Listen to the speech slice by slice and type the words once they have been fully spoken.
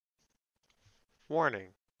Warning: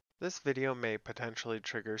 this video may potentially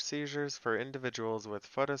trigger seizures for individuals with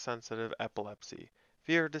photosensitive epilepsy.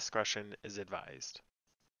 Viewer discretion is advised.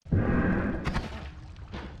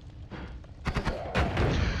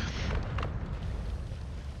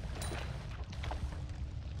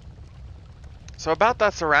 So about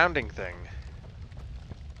that surrounding thing.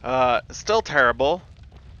 Still terrible.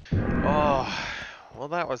 Oh, well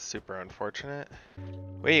that was super unfortunate.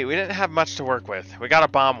 We didn't have much to work with. We got a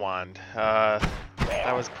bomb wand.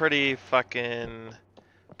 That was pretty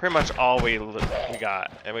much all we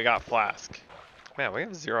got. And we got flask. Man, we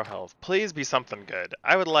have 0 health. Please be something good.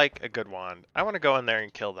 I would like a good wand. I want to go in there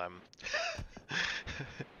and kill them.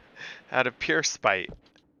 Out of pure spite.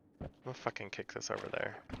 I'm gonna fucking kick this over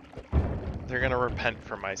there. They're gonna repent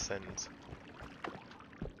for my sins.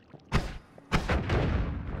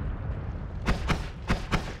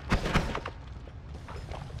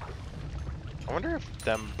 I wonder if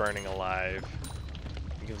them burning alive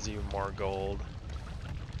gives you more gold.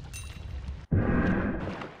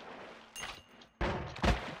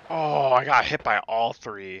 Oh, I got hit by all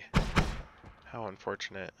 3. How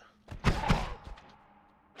unfortunate.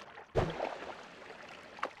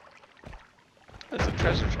 There's a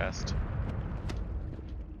treasure chest.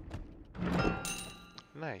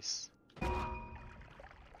 Nice.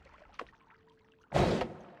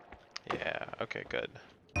 Yeah, okay, good.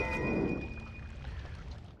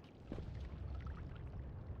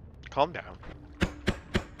 Calm down.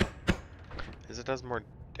 It does more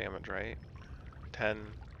damage, right? 10.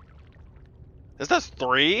 This does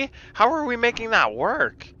 3? How are we making that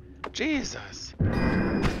work? Jesus.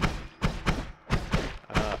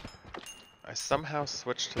 I somehow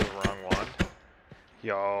switched to the wrong one.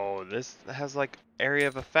 Yo, this has like area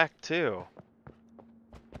of effect too.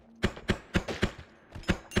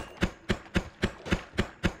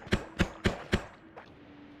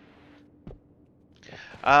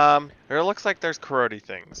 It looks like there's corrody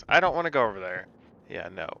things. I don't want to go over there. Yeah,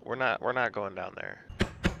 no, we're not going down there.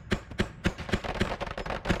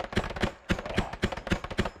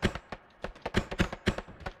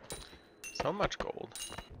 So much gold.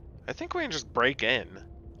 I think we can just break in.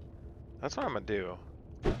 That's what I'm gonna do.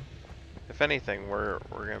 If anything, we're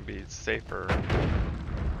gonna be safer.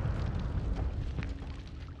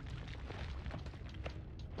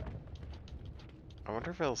 I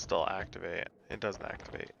wonder if it'll still activate. It doesn't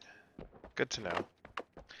activate. Good to know.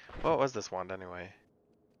 What was this wand anyway?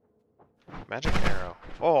 Magic arrow.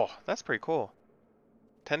 Oh, that's pretty cool.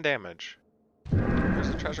 10 damage. There's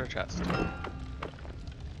a treasure chest.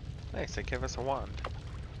 Nice, they gave us a wand.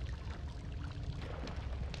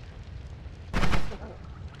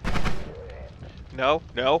 No,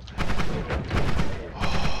 no.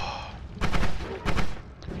 Oh,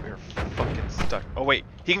 we're fucking stuck. Oh wait,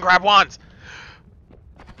 he can grab wands!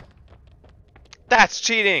 That's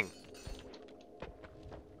cheating!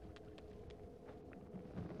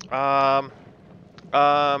 Oh,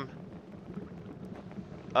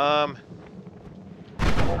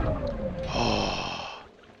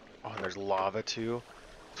 and there's lava too.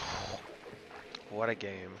 What a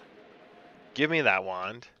game. Give me that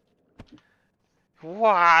wand.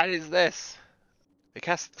 What is this? It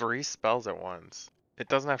casts 3 spells at once. It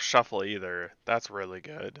doesn't have shuffle either. That's really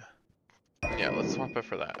good. Yeah, let's swap it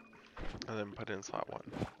for that. And then put it in slot 1.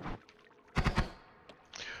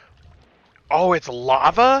 Oh, it's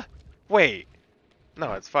lava? Wait.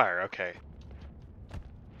 No, it's fire. Okay.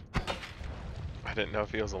 I didn't know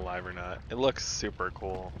if he was alive or not. It looks super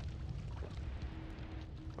cool.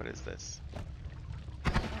 What is this?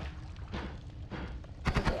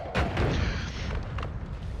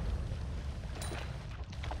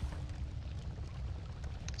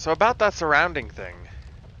 So about that surrounding thing.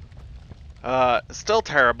 Still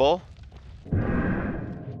terrible.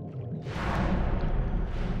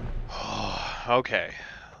 Okay.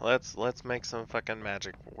 Let's make some fucking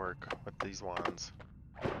magic work with these wands.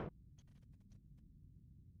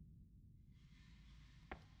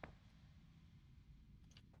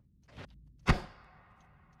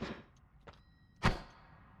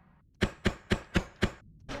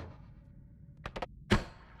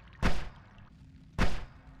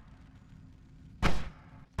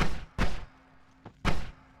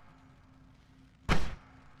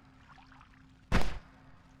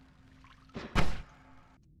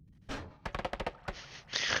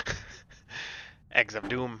 Eggs of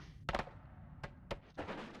Doom.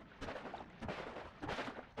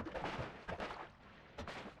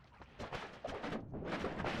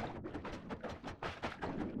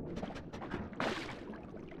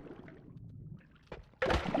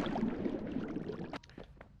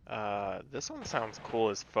 This one sounds cool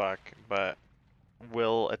as fuck, but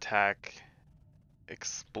will attack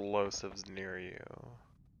explosives near you.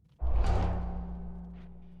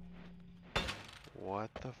 What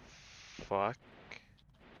the fuck?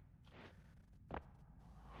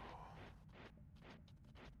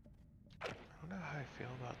 I don't know how I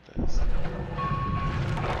feel about this.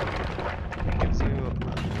 It gives you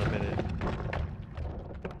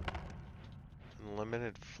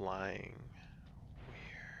unlimited flying.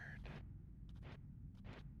 Weird.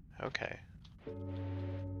 Okay.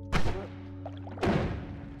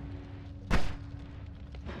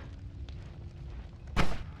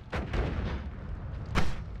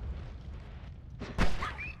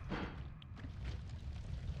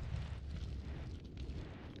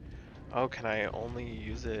 Oh, can I only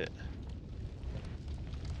use it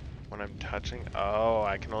when I'm touching? Oh,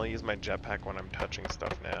 I can only use my jetpack when I'm touching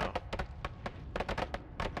stuff now.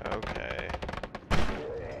 Okay.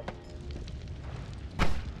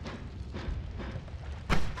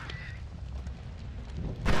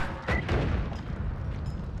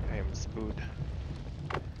 I am spood.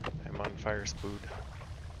 I'm on fire, spood.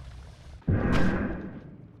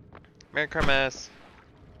 Merry Christmas!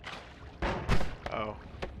 Oh.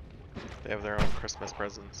 They have their own Christmas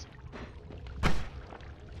presents. I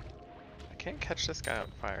can't catch this guy on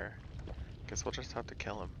fire. Guess we'll just have to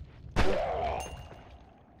kill him.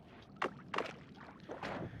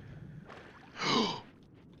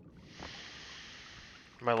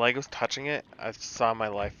 My leg was touching it. I saw my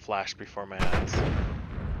life flash before my eyes.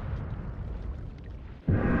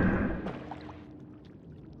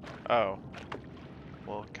 Oh.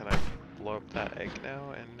 Well, can I blow up that egg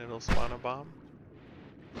now and it'll spawn a bomb?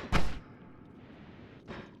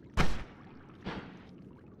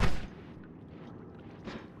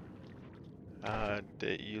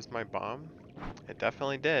 Did it use my bomb? It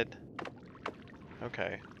definitely did.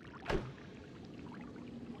 Okay.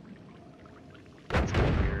 That's a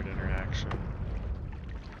weird interaction.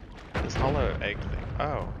 This hollow egg thing.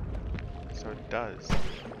 Oh. So it does.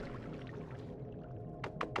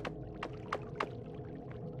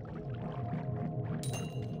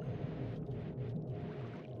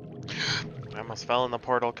 I almost fell in the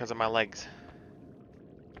portal because of my legs.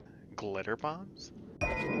 Glitter bombs?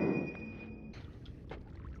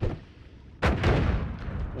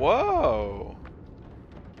 Whoa!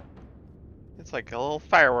 It's like a little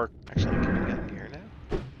firework. Actually, can we get in here now?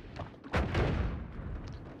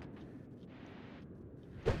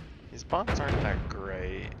 These bombs aren't that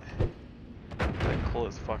great. They're cool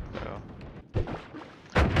as fuck though.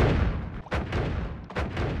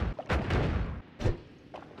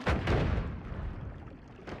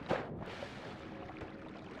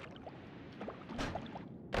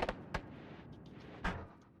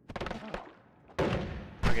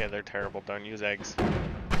 Okay, they're terrible. Don't use eggs.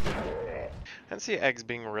 I see eggs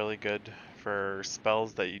being really good for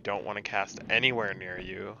spells that you don't want to cast anywhere near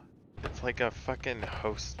you. It's like a fucking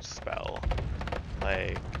host spell.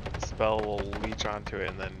 Like, the spell will leech onto it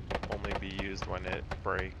and then only be used when it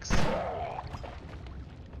breaks.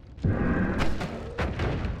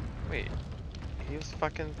 Wait, he was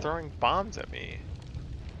fucking throwing bombs at me.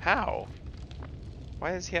 How?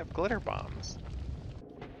 Why does he have glitter bombs?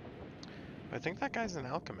 I think that guy's an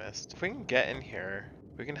alchemist. If we can get in here,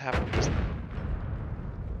 we can have him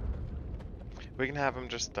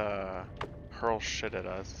just hurl shit at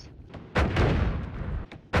us.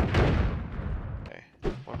 Okay,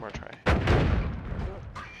 one more try.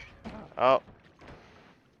 Oh.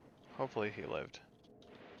 Hopefully he lived.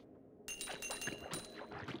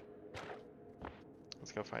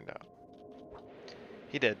 Let's go find out.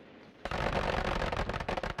 He did.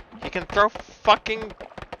 He can throw fucking...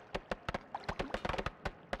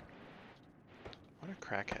 What a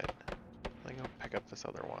crackhead. Let me go pick up this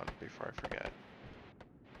other one before I forget.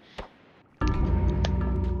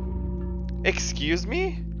 Excuse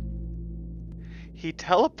me? He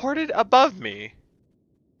teleported above me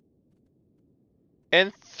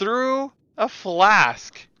and threw a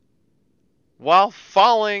flask while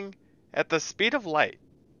falling at the speed of light.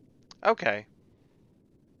 Okay.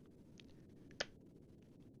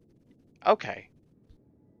 Okay.